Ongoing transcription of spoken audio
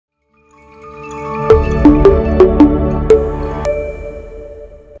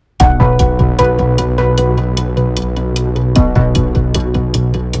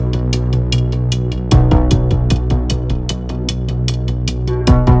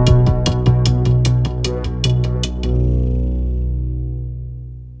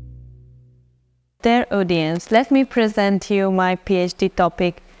Dear audience, let me present you my PhD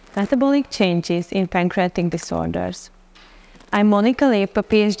topic, Metabolic Changes in Pancreatic Disorders. I'm Mónika Lipp, a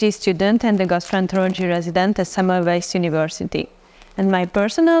PhD student and a gastroenterology resident at Semmelweis University, and my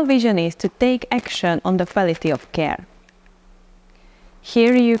personal vision is to take action on the quality of care.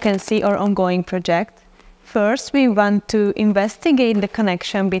 Here you can see our ongoing project. First, we want to investigate the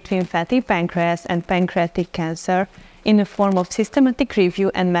connection between fatty pancreas and pancreatic cancer in the form of systematic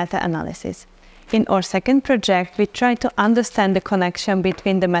review and meta-analysis. In our second project, we try to understand the connection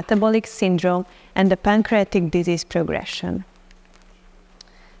between the metabolic syndrome and the pancreatic disease progression.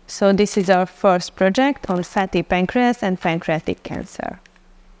 So this is our first project on fatty pancreas and pancreatic cancer.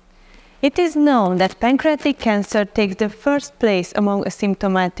 It is known that pancreatic cancer takes the first place among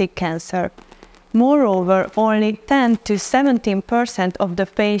asymptomatic cancer. Moreover, only 10 to 17% of the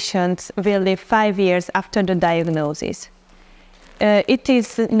patients will live 5 years after the diagnosis. It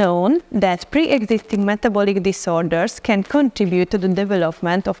is known that pre-existing metabolic disorders can contribute to the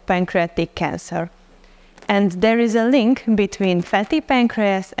development of pancreatic cancer. And there is a link between fatty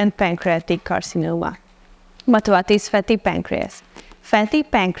pancreas and pancreatic carcinoma. But what is fatty pancreas? Fatty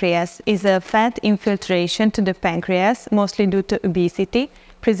pancreas is a fat infiltration to the pancreas, mostly due to obesity,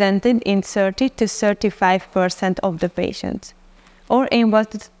 presented in 30 to 35% of the patients. Our aim was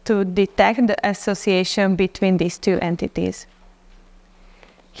to detect the association between these two entities.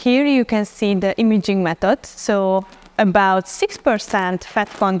 Here you can see the imaging method. So about 6% fat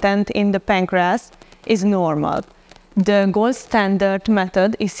content in the pancreas is normal. The gold standard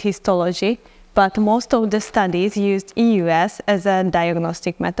method is histology, but most of the studies used EUS as a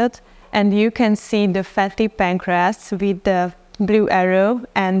diagnostic method. And you can see the fatty pancreas with the blue arrow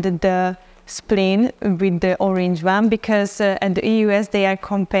and the spleen with the orange one, because at the EUS they are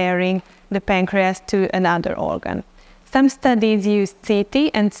comparing the pancreas to another organ. Some studies use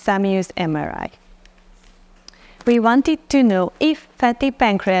CT and some use MRI. We wanted to know if fatty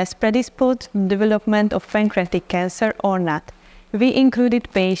pancreas predisposed to the development of pancreatic cancer or not. We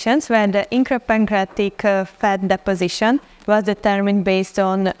included patients where the intrapancreatic fat deposition was determined based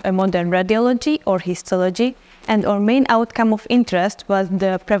on a modern radiology or histology, and our main outcome of interest was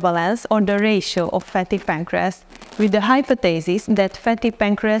the prevalence or the ratio of fatty pancreas, with the hypothesis that fatty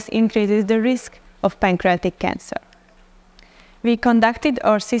pancreas increases the risk of pancreatic cancer. We conducted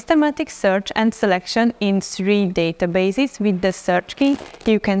our systematic search and selection in 3 databases with the search key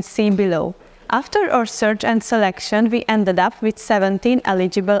you can see below. After our search and selection, we ended up with 17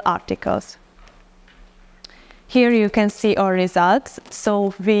 eligible articles. Here you can see our results.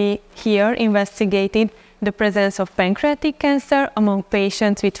 So we here investigated the presence of pancreatic cancer among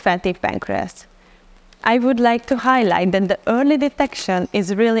patients with fatty pancreas. I would like to highlight that the early detection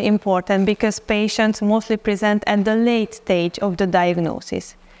is really important because patients mostly present at the late stage of the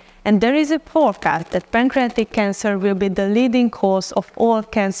diagnosis. And there is a forecast that pancreatic cancer will be the leading cause of all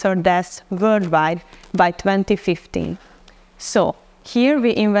cancer deaths worldwide by 2015. So, here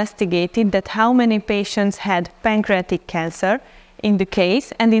we investigated that how many patients had pancreatic cancer in the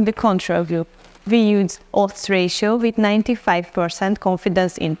case and in the control group. We used odds ratio with 95%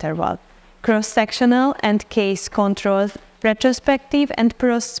 confidence interval. Cross-sectional and case controls, retrospective and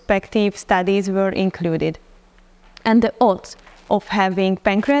prospective studies were included. And the odds of having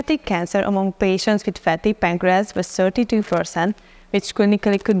pancreatic cancer among patients with fatty pancreas was 32%, which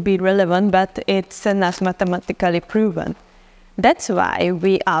clinically could be relevant, but it's not mathematically proven. That's why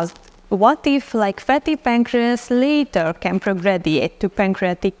we asked, what if fatty pancreas later can progrediate to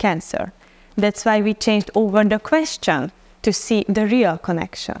pancreatic cancer? That's why we changed over the question to see the real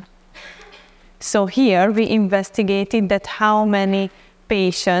connection. So here we investigated that how many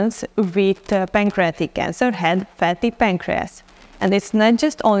patients with pancreatic cancer had fatty pancreas. And it's not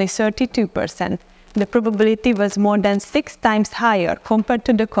just only 32%. The probability was more than 6 times higher compared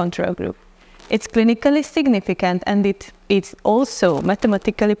to the control group. It's clinically significant and it's also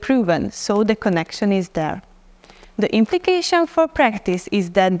mathematically proven, so the connection is there. The implication for practice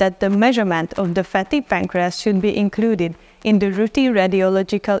is that the measurement of the fatty pancreas should be included in the routine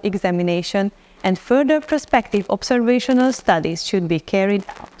radiological examination, and further prospective observational studies should be carried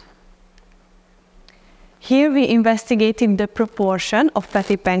out. Here we investigated the proportion of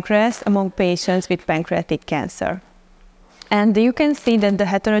fatty pancreas among patients with pancreatic cancer. And you can see that the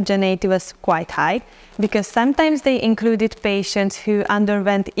heterogeneity was quite high, because sometimes they included patients who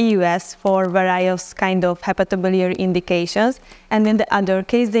underwent EUS for various kind of hepatobiliary indications, and in the other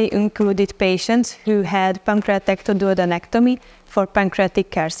case they included patients who had pancreatectoduodenectomy for pancreatic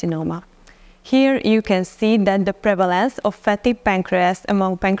carcinoma. Here you can see that the prevalence of fatty pancreas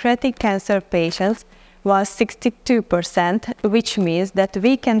among pancreatic cancer patients was 62%, which means that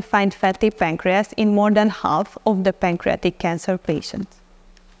we can find fatty pancreas in more than half of the pancreatic cancer patients.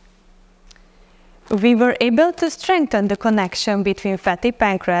 We were able to strengthen the connection between fatty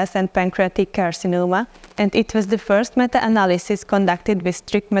pancreas and pancreatic carcinoma, and it was the first meta-analysis conducted with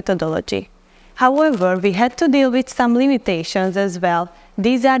strict methodology. However, we had to deal with some limitations as well.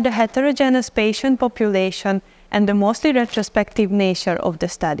 These are the heterogeneous patient population and the mostly retrospective nature of the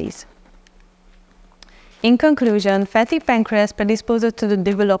studies. In conclusion, fatty pancreas predisposes to the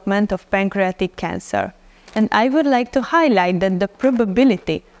development of pancreatic cancer. And I would like to highlight that the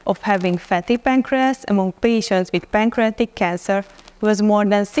probability of having fatty pancreas among patients with pancreatic cancer was more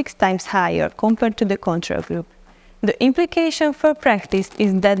than 6 times higher compared to the control group. The implication for practice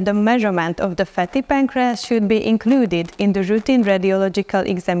is that the measurement of the fatty pancreas should be included in the routine radiological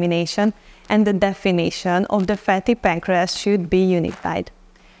examination, and the definition of the fatty pancreas should be unified.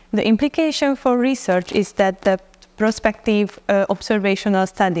 The implication for research is that the prospective observational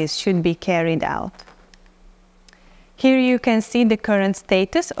studies should be carried out. Here you can see the current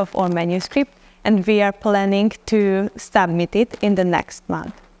status of our manuscript, and we are planning to submit it in the next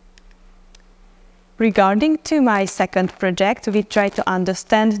month. Regarding to my second project, we try to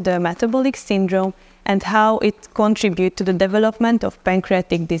understand the metabolic syndrome and how it contributes to the development of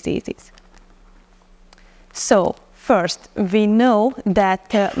pancreatic diseases. So, first, we know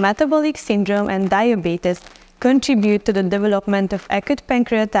that metabolic syndrome and diabetes contribute to the development of acute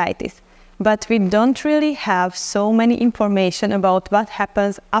pancreatitis, but we don't really have so many information about what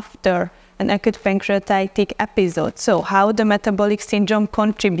happens after an acute pancreatitic episode. So, how the metabolic syndrome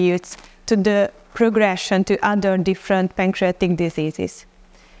contributes to the progression to other different pancreatic diseases.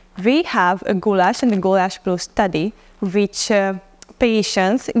 We have a GULASH and a GULASH Plus study, which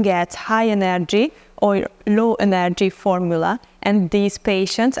patients get high energy or low energy formula, and these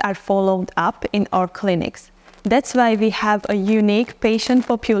patients are followed up in our clinics. That's why we have a unique patient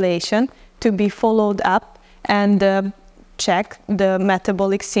population to be followed up and check the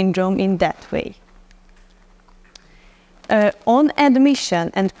metabolic syndrome in that way. On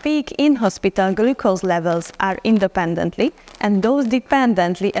admission and peak in-hospital glucose levels are independently and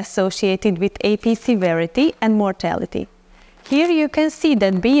dose-dependently associated with AP severity and mortality. Here you can see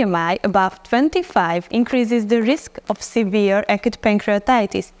that BMI above 25 increases the risk of severe acute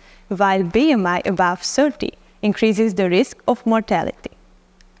pancreatitis, while BMI above 30 increases the risk of mortality.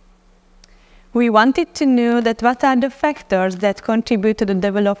 We wanted to know that what are the factors that contribute to the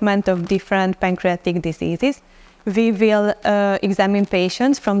development of different pancreatic diseases. We will examine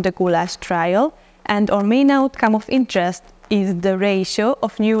patients from the GULASH trial, and our main outcome of interest is the ratio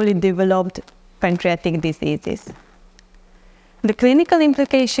of newly developed pancreatic diseases. The clinical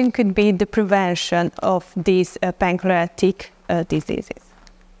implication could be the prevention of these pancreatic diseases.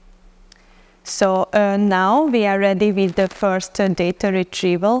 So now we are ready with the first data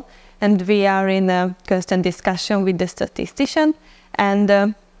retrieval, and we are in a constant discussion with the statistician,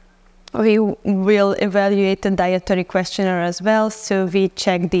 and we will evaluate the dietary questionnaire as well, so we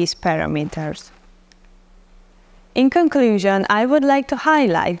check these parameters. In conclusion, I would like to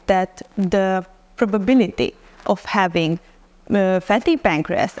highlight that the probability of having fatty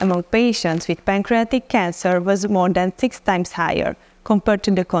pancreas among patients with pancreatic cancer was more than 6 times higher compared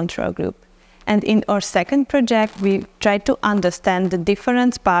to the control group. And in our second project, we tried to understand the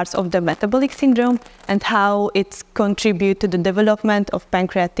different parts of the metabolic syndrome and how it contributes to the development of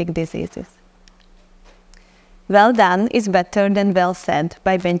pancreatic diseases. Well done is better than well said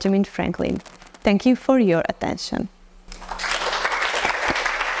by Benjamin Franklin. Thank you for your attention.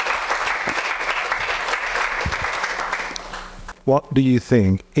 What do you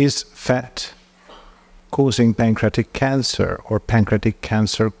think? Is fat causing pancreatic cancer, or pancreatic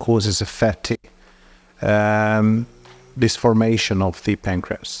cancer causes a fatty disformation of the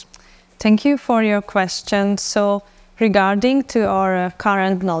pancreas? Thank you for your question. So regarding to our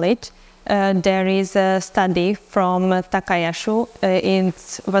current knowledge, there is a study from Takayasu.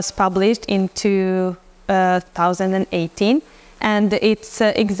 It was published in 2018, and it's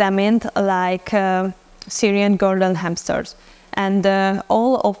examined like Syrian Gordon hamsters. And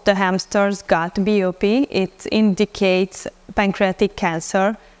all of the hamsters got BOP. It indicates pancreatic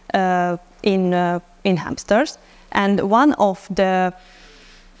cancer in hamsters. And one of the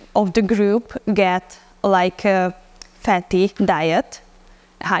group get like a fatty diet,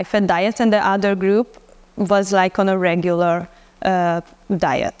 high fat diet, and the other group was like on a regular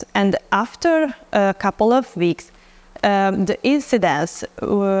diet. And after a couple of weeks, the incidence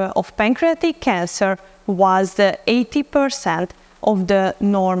of pancreatic cancer was 80% of the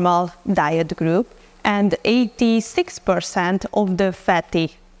normal diet group and 86% of the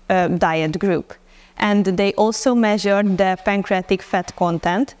fatty diet group. And they also measured the pancreatic fat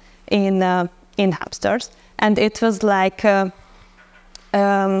content in hamsters. And it was like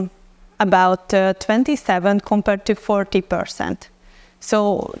about 27 compared to 40%.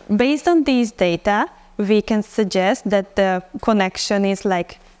 So based on these data, we can suggest that the connection is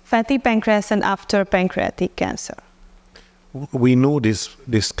like fatty pancreas and after pancreatic cancer. We know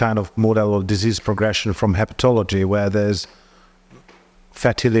this kind of model of disease progression from hepatology, where there's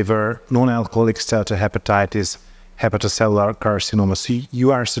fatty liver, non-alcoholic steatohepatitis, hepatocellular carcinoma. So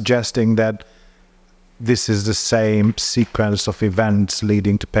you are suggesting that this is the same sequence of events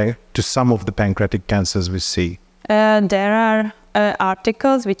leading to some of the pancreatic cancers we see? There are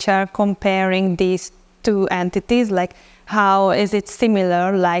articles which are comparing these two entities, like how is it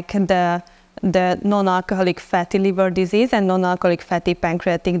similar, like the non-alcoholic fatty liver disease and non-alcoholic fatty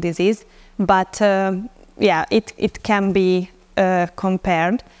pancreatic disease. But yeah, it can be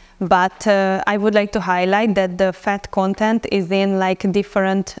compared. But I would like to highlight that the fat content is in like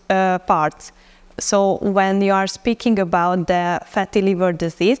different parts. So when you are speaking about the fatty liver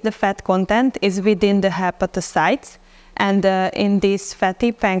disease, the fat content is within the hepatocytes. And in this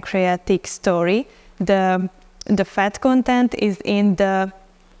fatty pancreatic story, the fat content is in the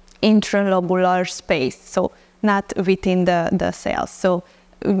intralobular space, so not within the cells. So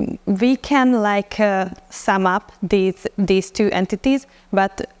we can like sum up these two entities,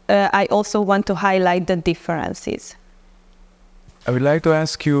 but I also want to highlight the differences. I would like to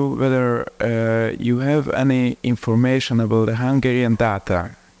ask you whether you have any information about the Hungarian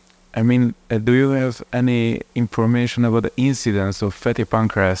data. I mean, do you have any information about the incidence of fatty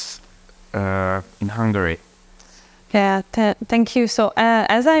pancreas in Hungary? Yeah, thank you. So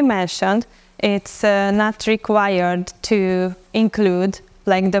as I mentioned, it's not required to include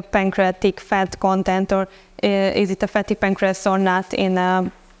like the pancreatic fat content, or is it a fatty pancreas or not, in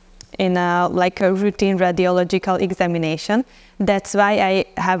a like a routine radiological examination. That's why I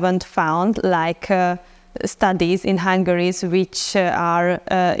haven't found like studies in Hungary which are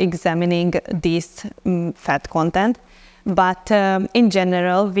examining this fat content. But in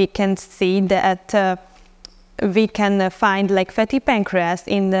general, we can see that we can find like fatty pancreas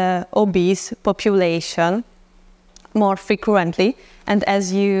in the obese population more frequently. And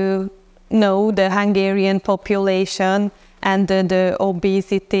as you know, the Hungarian population and the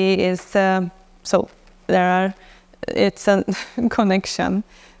obesity is, so it's a connection.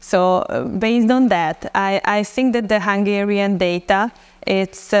 So based on that, I think that the Hungarian data,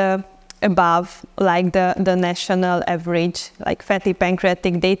 it's above like the national average, like fatty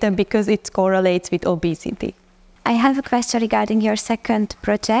pancreatic data, because it correlates with obesity. I have a question regarding your second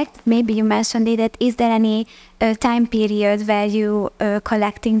project. Maybe you mentioned it, that is there any time period where you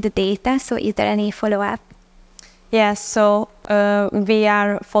collecting the data? So is there any follow-up? Yes, so we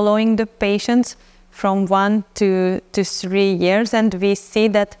are following the patients from 1 to 3 years, and we see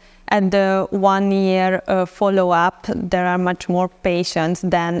that at the 1 year follow-up, there are much more patients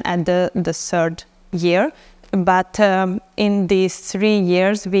than at the third year. But in these 3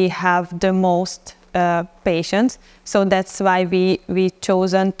 years, we have the most patients. So that's why we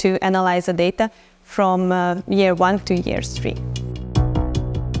chosen to analyze the data from year 1 to year 3.